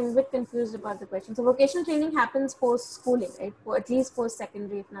 I'm sorry, I'm a bit confused about the question. So vocational training happens post schooling, right? Or at least post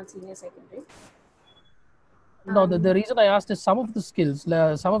secondary, if not senior secondary. No, the reason I asked is some of the skills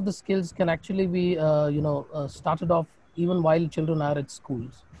can actually be started off even while children are at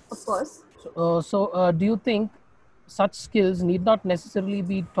schools. Of course. So do you think such skills need not necessarily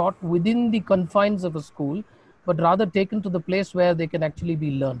be taught within the confines of a school, but rather taken to the place where they can actually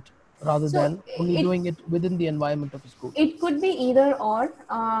be learnt, rather So than only doing it within the environment of a school? it could be either or.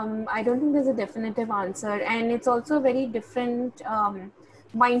 I don't think there's a definitive answer, and it's also a very different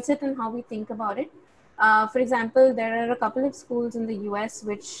mindset in how we think about it. For example, there are a couple of schools in the US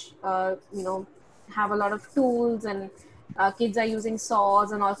which have a lot of tools, and kids are using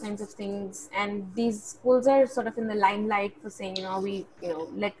saws and all kinds of things. And these schools are sort of in the limelight for saying, we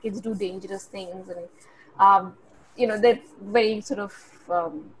let kids do dangerous things, and they're very sort of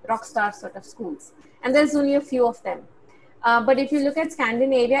rock star sort of schools. And there's only a few of them. But if you look at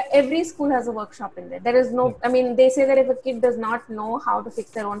Scandinavia, every school has a workshop in there. There is Yeah, no, I mean, they say that if a kid does not know how to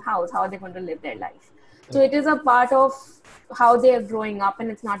fix their own house, how are they going to live their life? So right. it is a part of how they are growing up,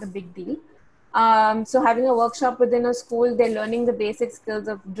 and it's not a big deal. So having a workshop within a school, they're learning the basic skills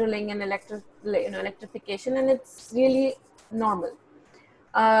of drilling and electrification, and it's really normal.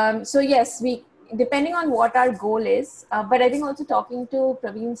 So yes, we depending on what our goal is, but I think also talking to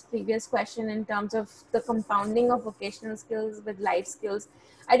Praveen's previous question in terms of the compounding of vocational skills with life skills,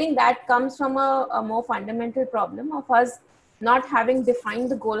 I think that comes from a more fundamental problem of us not having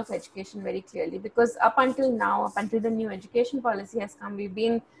defined the goal of education very clearly. Because up until now, up until the new education policy has come, we've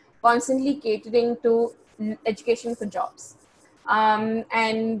been constantly catering to education for jobs,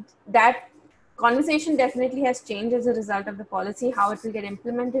 and that conversation definitely has changed as a result of the policy. How it will get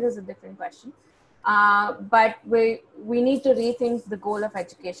implemented is a different question. But we need to rethink the goal of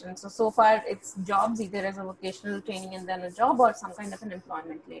education. So far it's jobs, either as a vocational training and then a job, or some kind of an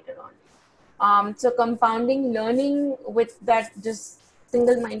employment later on. So compounding learning with that just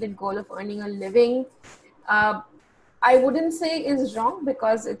single-minded goal of earning a living, uh, I wouldn't say is wrong,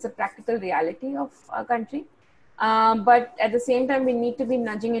 because it's a practical reality of our country. But at the same time, we need to be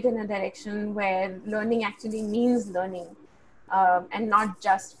nudging it in a direction where learning actually means learning, and not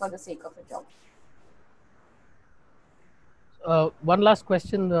just for the sake of a job. One last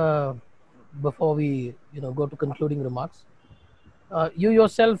question before we go to concluding remarks. You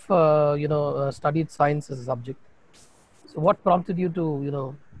yourself studied science as a subject. So what prompted you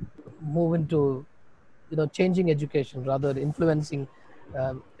to move into changing education, rather influencing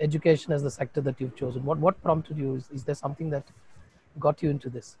education as the sector that you've chosen? What prompted you? Is there something that got you into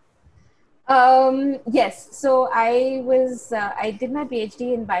this? Yes. So I did my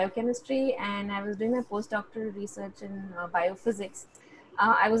PhD in biochemistry, and I was doing my postdoctoral research in biophysics.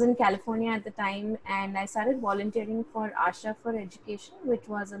 I was in California at the time, and I started volunteering for Asha for Education, which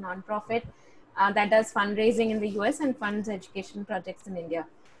was a nonprofit that does fundraising in the US and funds education projects in India.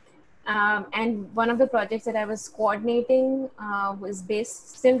 And one of the projects that I was coordinating was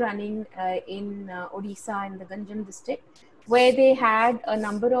based, still running in Odisha in the Ganjam district, where they had a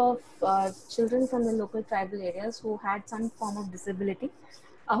number of children from the local tribal areas who had some form of disability,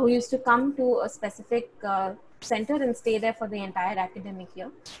 who used to come to a specific center and stay there for the entire academic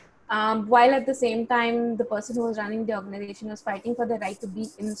year. While at the same time, the person who was running the organization was fighting for the right to be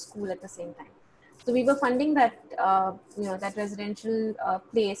in school at the same time. So we were funding that, that residential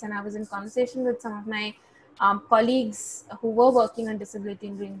place, and I was in conversation with some of my colleagues who were working on disability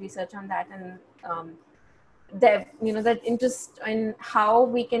and doing research on that, and that interest in how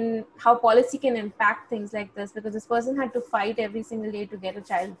policy can impact things like this, because this person had to fight every single day to get a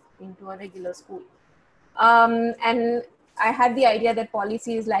child into a regular school. And I had the idea that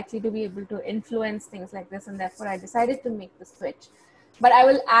policy is likely to be able to influence things like this, and therefore I decided to make the switch. But I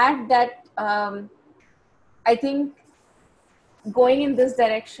will add that I think going in this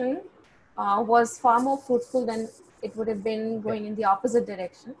direction was far more fruitful than it would have been going in the opposite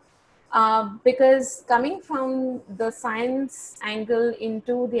direction. Because coming from the science angle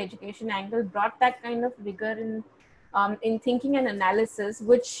into the education angle brought that kind of rigor in thinking and analysis,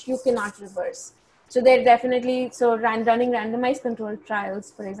 which you cannot reverse. So they're definitely, running randomized controlled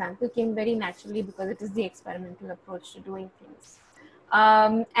trials, for example, came very naturally because it is the experimental approach to doing things.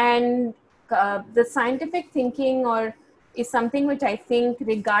 And the scientific thinking or is something which I think,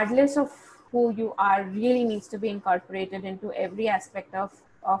 regardless of who you are, really needs to be incorporated into every aspect of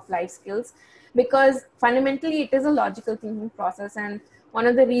life skills, because fundamentally it is a logical thinking process. And one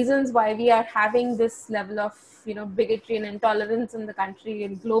of the reasons why we are having this level of bigotry and intolerance in the country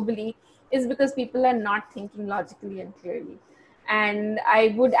and globally is because people are not thinking logically and clearly. And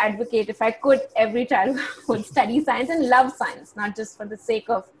I would advocate, if I could, every child would study science and love science, not just for the sake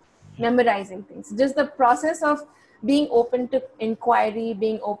of memorizing things. Just the process of being open to inquiry,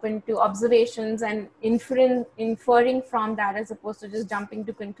 being open to observations, and inferring from that, as opposed to just jumping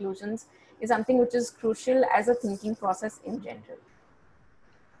to conclusions, is something which is crucial as a thinking process in general.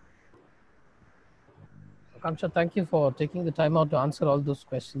 Akanksha, thank you for taking the time out to answer all those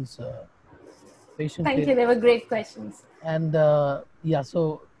questions patiently. Thank you. They were great questions. And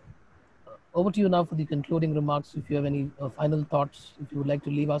so over to you now for the concluding remarks. If you have any final thoughts, if you would like to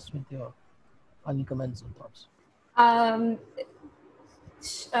leave us with your final comments and thoughts.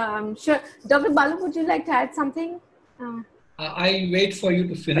 Sure. Dr. Balu, would you like to add something? I wait for you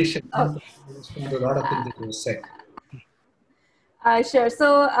to finish it. Okay. I respond to a lot of things that you said. Sure.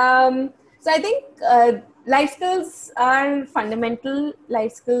 So I think life skills are fundamental.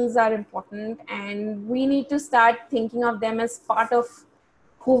 Life skills are important, and we need to start thinking of them as part of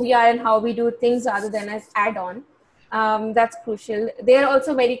who we are and how we do things, rather than as add-on. That's crucial. They are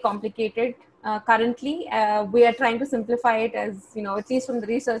also very complicated. Currently, we are trying to simplify it, as at least from the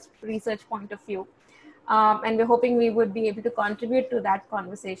research point of view, and we're hoping we would be able to contribute to that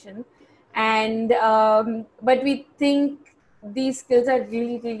conversation. And but we think these skills are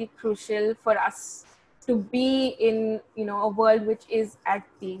really, really crucial for us to be in a world which is at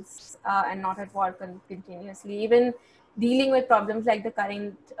peace and not at war continuously. Even dealing with problems like the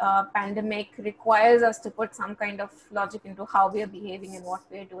current pandemic requires us to put some kind of logic into how we are behaving and what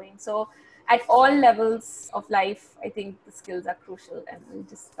we are doing. So at all levels of life, I think the skills are crucial, and we'll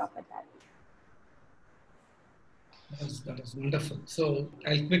just stop at that. That was wonderful. So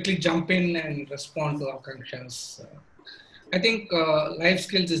I'll quickly jump in and respond to Akanksha's. I think life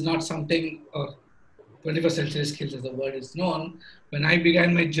skills is not something, 21st century skills as the word is known. When I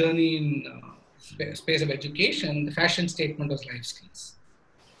began my journey in space of education, the fashion statement was life skills.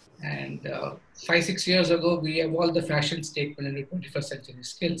 And 5-6 years ago, we evolved the fashion statement into 21st century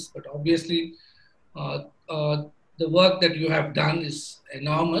skills. But obviously, the work that you have done is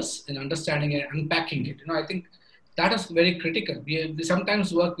enormous in understanding and unpacking it. I think that is very critical. We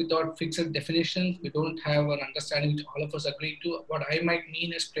sometimes work without fixed definitions. We don't have an understanding which all of us agree to. What I might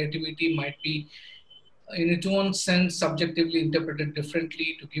mean as creativity might be, in its own sense, subjectively interpreted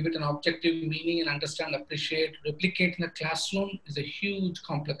differently. To give it an objective meaning and understand, appreciate, replicate in a classroom is a huge,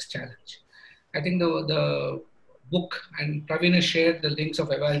 complex challenge. I think the book, and Pravina shared the links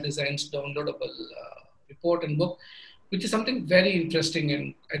of Eval Design's downloadable report and book, which is something very interesting.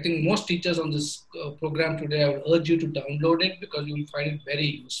 And I think most teachers on this program today, I would urge you to download it because you will find it very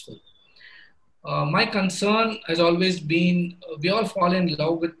useful. My concern has always been, we all fall in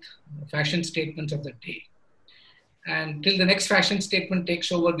love with fashion statements of the day. And till the next fashion statement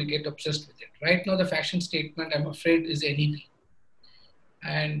takes over, we get obsessed with it. Right now, the fashion statement, I'm afraid, is NEP.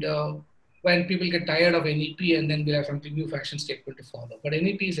 And when people get tired of NEP, and then we have something new fashion statement to follow. But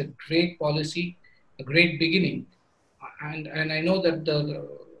NEP is a great policy, a great beginning. And I know that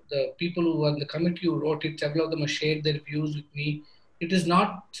the people who were in the committee who wrote it, several of them have shared their views with me. It is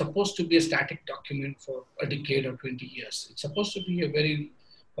not supposed to be a static document for a decade or 20 years. It's supposed to be a very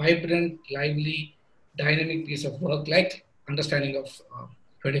vibrant, lively, dynamic piece of work, like understanding of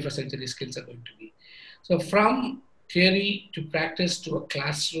 21st century skills are going to be. So from theory to practice to a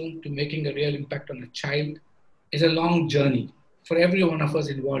classroom to making a real impact on a child is a long journey for every one of us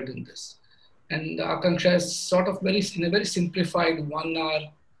involved in this. And Akanksha is sort of in a very simplified 1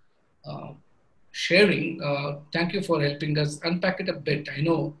 hour sharing. Thank you for helping us unpack it a bit. I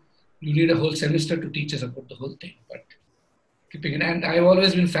know you need a whole semester to teach us about the whole thing. But keeping it, and I've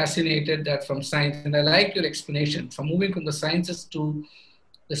always been fascinated that from science, and I like your explanation, from moving from the sciences to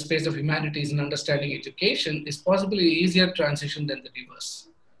the space of humanities and understanding education is possibly an easier transition than the reverse.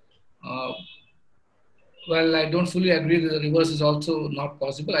 Uh, well, I don't fully agree that the reverse is also not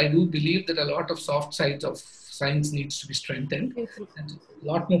possible. I do believe that a lot of soft sides of science needs to be strengthened, and a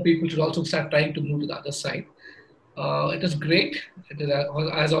lot more people should also start trying to move to the other side. It was great. It is,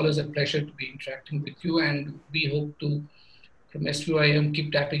 as always, a pleasure to be interacting with you, and we hope to, from SVIM,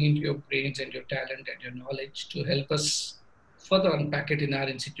 keep tapping into your brains and your talent and your knowledge to help us further unpack it in our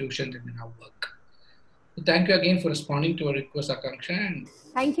institutions and in our work. So thank you again for responding to our request, Akanksha. And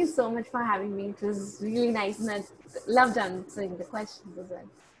Thank you so much for having me. It was really nice, and I loved answering the questions as well.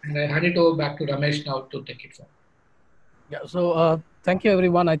 And I hand it over back to Ramesh now to take it forward. Yeah. So thank you,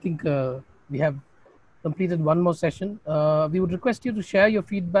 everyone. I think we have completed one more session. We would request you to share your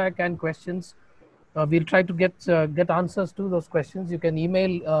feedback and questions. We'll try to get answers to those questions. You can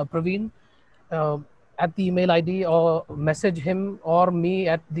email Praveen uh, at the email ID, or message him or me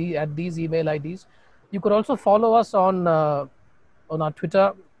at these email IDs. You could also follow us on our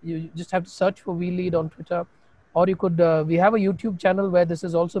Twitter. You just have to search for WeLead on Twitter, or you could. We have a YouTube channel where this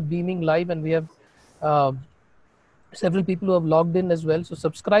is also beaming live, and we have uh, several people who have logged in as well. So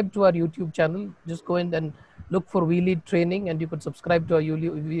subscribe to our YouTube channel. Just go in and look for WeLead Training, and you could subscribe to our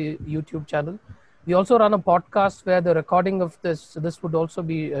YouTube channel. We also run a podcast where the recording of this would also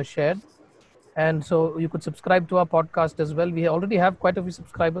be shared, and so you could subscribe to our podcast as well. We already have quite a few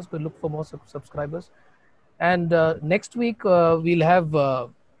subscribers, but look for more subscribers. And next week we'll have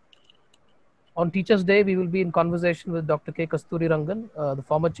on Teachers Day, we will be in conversation with Dr. K. Kasturi Rangan, the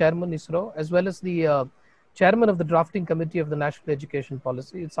former chairman ISRO, as well as the chairman of the drafting committee of the National Education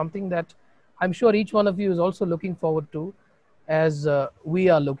Policy. It's something that I'm sure each one of you is also looking forward to, as we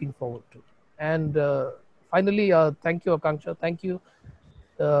are looking forward to. And finally, thank you, Akanksha. Thank you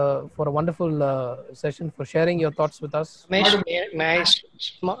for a wonderful session, for sharing your thoughts with us. Ramesh, may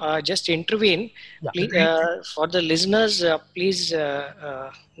I just intervene? Yeah. Please, for the listeners, please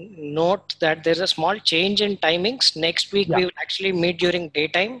note that there's a small change in timings. Next week, Yeah. we will actually meet during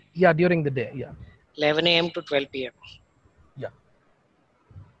daytime. Yeah, during the day. Yeah. 11 a.m. to 12 p.m. Yeah.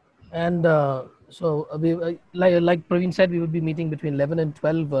 And so like Praveen said, we will be meeting between 11 and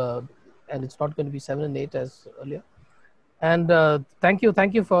 12, and it's not going to be 7 and 8 as earlier. And thank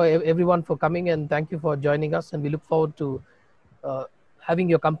you for everyone for coming, and thank you for joining us. And we look forward to having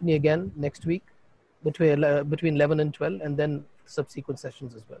your company again next week between 11 and 12, and then subsequent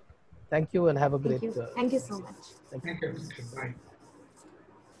sessions as well. Thank you, and have a great. Thank you so much. Thank you. Thank you. Bye.